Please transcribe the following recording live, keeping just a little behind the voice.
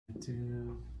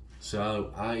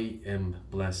So I am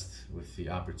blessed with the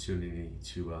opportunity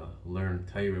to learn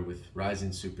Torah with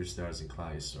rising superstars in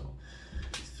Klal Yisrael.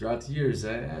 Throughout the years,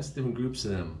 I asked different groups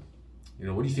of them,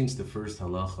 what do you think is the first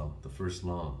halacha, the first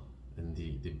law in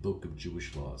the book of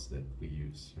Jewish laws that we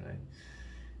use, right?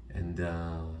 And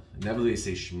inevitably they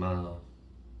say Shema,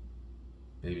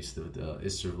 maybe it's the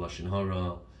Isser of Lashon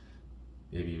Hara,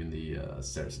 maybe even the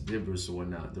Seres Dibros or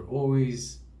whatnot. They're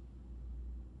always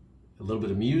a little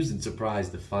bit amused and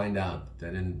surprised to find out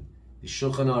that in the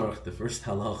Shulchan Aruch, the first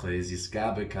halacha is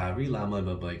Yiskabe Kari Lama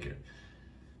Babiker.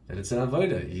 That it's an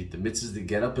avodah. The mitzvah is to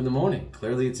get up in the morning.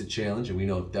 Clearly it's a challenge, and we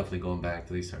know definitely going back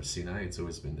to at least Har Sinai, it's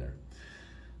always been there.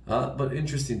 But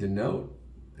interesting to note,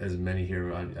 as many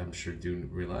here I'm sure do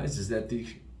realize, is that the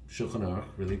Shulchan Aruch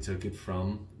really took it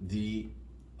from the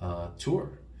Torah.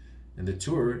 And the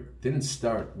Torah didn't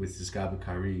start with Yiskabe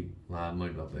Kari La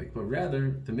Moed Babek, but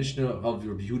rather the Mishnah of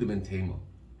Rabbi Yehuda ben Tema.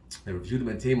 Rabbi Yehuda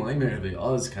ben Tema, Aimer Rabbi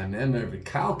Oz Kanemer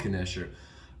V'Kal Kenesher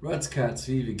Ratz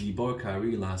Katzvi V'Gibor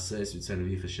Kari La Ses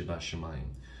V'Tzeravicha Sheba Shemayim.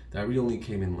 That really only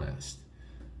came in last.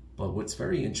 But what's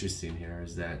very interesting here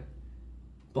is that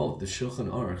both the Shulchan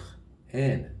Aruch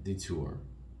and the Torah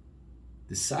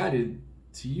decided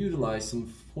to utilize some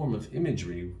form of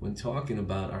imagery when talking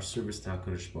about our service to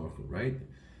HaKadosh Baruch Hu, right?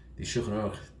 The Shulchan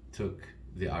Aruch took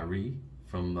the Ari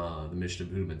from the Mishnah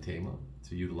of Yehuda ben Tema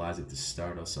to utilize it to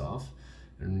start us off,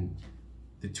 and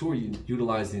the Torah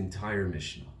utilized the entire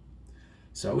Mishnah.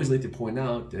 So I always like to point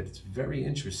out that it's very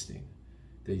interesting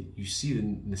that you see the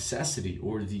necessity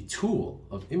or the tool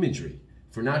of imagery.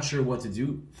 If we're not sure what to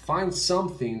do, find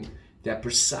something that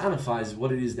personifies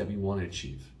what it is that we want to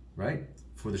achieve, right?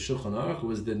 For the Shulchan Aruch, it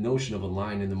was the notion of a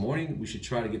lion in the morning. We should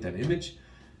try to get that image.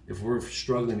 If we're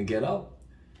struggling to get up,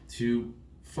 to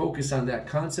focus on that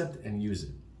concept and use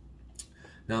it.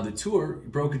 Now the Torah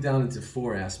broke it down into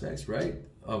 4 aspects, right?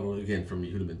 Again, from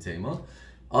Yehuda ben Tema.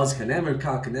 Az kanemer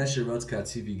kal kanesher ratz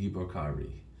katzivi gibor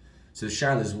kari. So the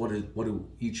shaila is what do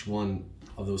each one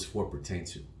of those 4 pertain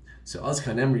to? So Az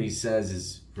kanemer, he says,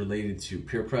 is related to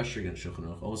peer pressure. Again, Shulchan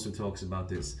Aruch also talks about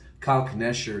this. Kal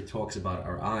kanesher talks about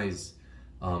our eyes.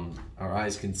 Our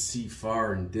eyes can see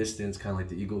far and distance, kind of like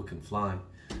the eagle can fly.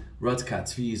 Ratz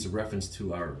katzvi is a reference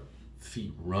to our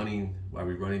feet running. Are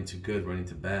we running to good, running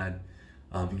to bad?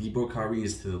 Gibor kari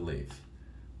is to the lave.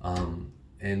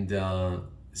 And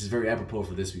this is very apropos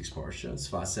for this week's parsha.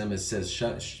 Sfas Emes says,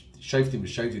 "Shayftim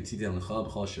b'shayftim tidel lecha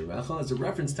b'chol sherecha," is a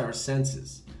reference to our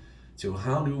senses. So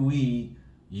how do we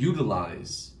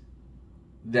utilize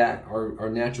that, our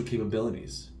natural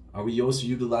capabilities? Are we also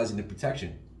utilizing the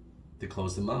protection to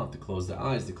close the mouth, to close the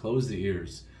eyes, to close the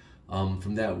ears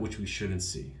from that which we shouldn't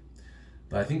see?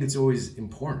 But I think it's always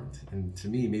important, and to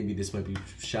me, maybe this might be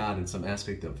shot in some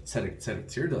aspect of tzedek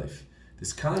tirdaif,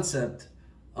 this concept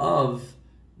of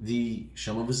the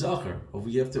Shema v'Zachar, of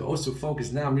we have to also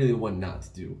focus not really on what not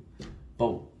to do,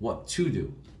 but what to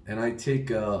do. And I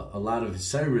take a lot of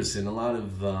Cyrus and a lot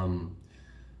of,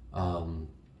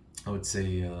 I would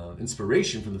say,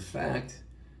 inspiration from the fact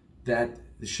that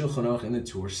the Shulchan Aruch and the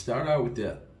Torah start out with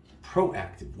the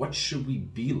proactive. What should we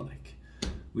be like?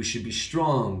 We should be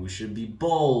strong. We should be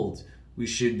bold. We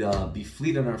should be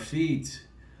fleet on our feet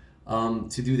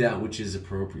to do that which is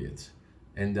appropriate.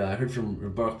 And I heard from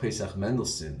Baruch Pesach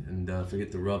Mendelssohn, and I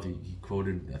forget the Rabbi, he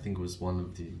quoted, I think it was one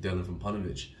of the Delin from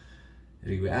Panovich,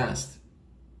 and he asked,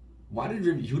 why did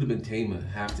Rabbi Yehuda ben Tema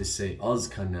have to say Az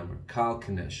kanemer, Kal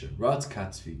kanesher, Ratz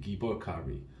katzvi, Gibor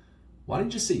kari? Why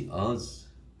didn't you say Az?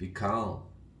 Be kal,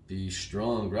 be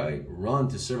strong, right? Run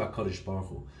to serve HaKadosh Baruch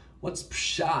Hu. What's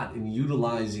pshat in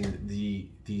utilizing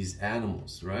these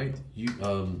animals, right?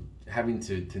 Having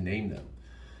to name them.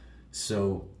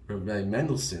 So Rabbi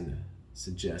Mendelssohn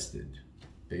suggested,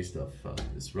 based off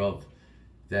this Rav,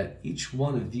 that each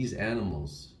one of these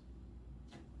animals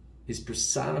is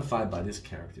personified by this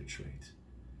character trait.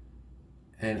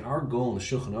 And our goal in the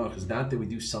Shulchan Aruch is not that we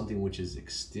do something which is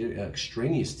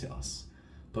extraneous to us,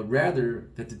 but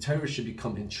rather that the Torah should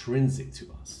become intrinsic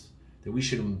to us, that we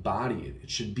should embody it. It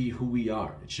should be who we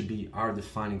are. It should be our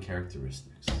defining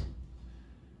characteristics.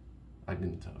 I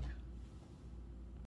didn't talk.